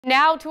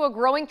Now to a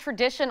growing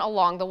tradition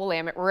along the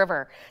Willamette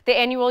River. The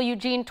annual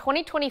Eugene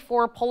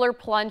 2024 Polar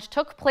Plunge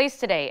took place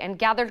today and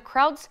gathered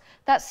crowds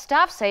that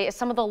staff say is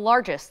some of the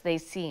largest they've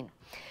seen.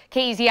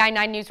 KEZI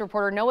 9 News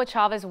reporter Noah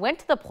Chavez went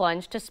to the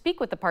plunge to speak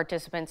with the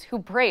participants who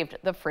braved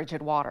the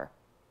frigid water.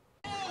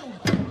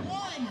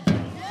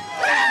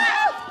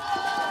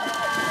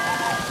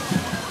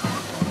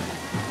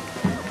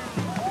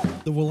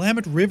 The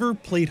Willamette River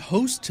played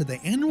host to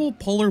the annual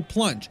Polar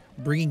Plunge,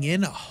 bringing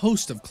in a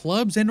host of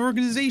clubs and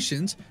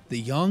organizations, the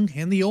young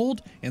and the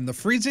old, and the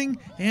freezing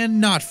and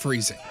not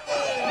freezing.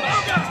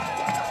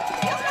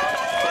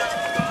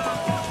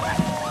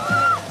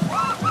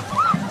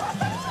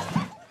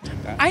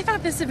 I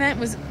thought this event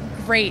was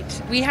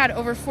great. We had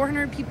over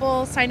 400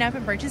 people sign up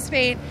and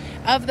participate.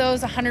 Of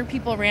those, 100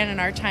 people ran in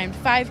our timed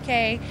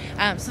 5K.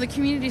 So the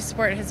community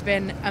support has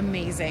been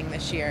amazing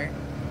this year.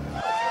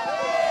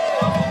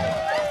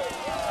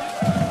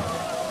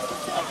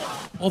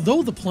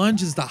 Although the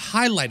plunge is the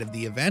highlight of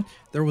the event,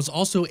 there was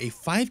also a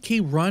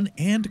 5K run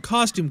and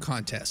costume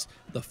contest.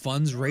 The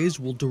funds raised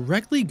will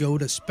directly go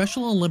to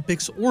Special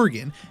Olympics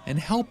Oregon and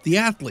help the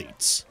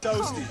athletes.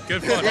 Toasty.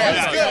 Good fun.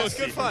 Yeah, it was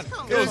good fun.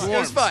 It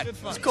was fun. It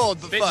was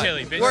cold, but bit fun.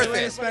 Chilly, Worth chilly.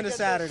 it. Spend a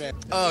Saturday.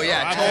 Oh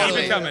yeah, Keep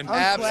it coming.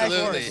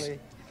 Absolutely.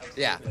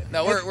 Yeah.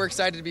 No, we're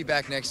excited to be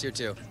back next year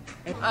too.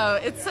 Oh,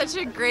 it's such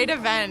a great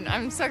event.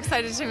 I'm so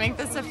excited to make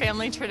this a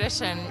family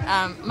tradition.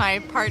 My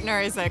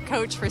partner is a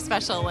coach for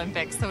Special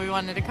Olympics, so we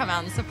wanted to come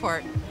out and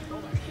support.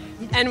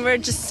 And we're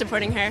just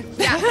supporting her.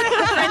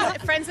 Yeah,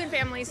 friends and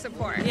family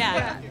support.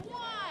 Yeah.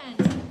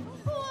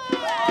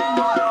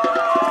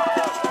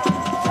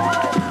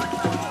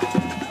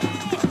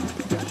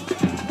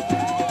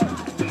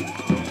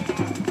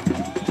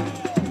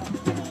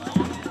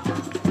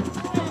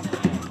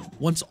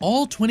 Once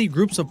all 20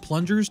 groups of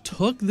plungers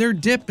took their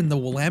dip in the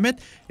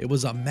Willamette, it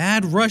was a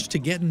mad rush to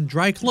get in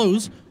dry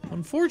clothes.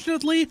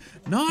 Unfortunately,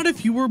 not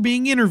if you were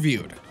being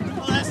interviewed.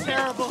 Oh, that's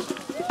terrible.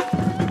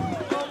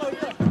 Oh my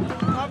God.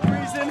 I'm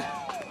freezing.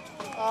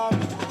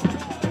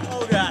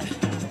 Oh God.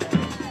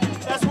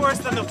 That's worse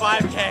than the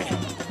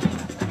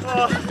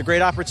 5K. A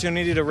great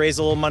opportunity to raise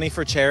a little money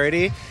for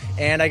charity,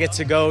 and I get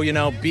to go,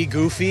 be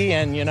goofy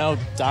and,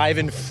 dive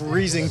in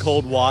freezing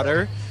cold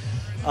water.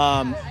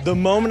 The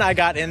moment I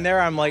got in there,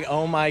 I'm like,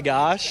 oh my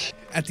gosh.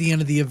 At the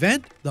end of the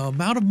event, the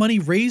amount of money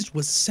raised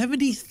was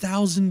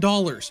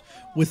 $70,000,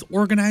 with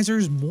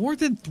organizers more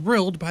than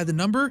thrilled by the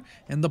number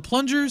and the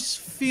plungers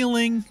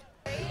feeling...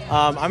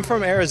 I'm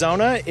from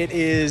Arizona. It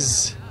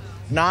is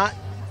not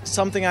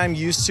something I'm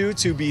used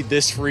to be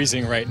this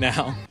freezing right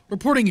now.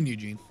 Reporting in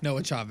Eugene,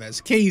 Noah Chavez,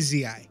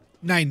 KEZI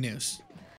 9 News.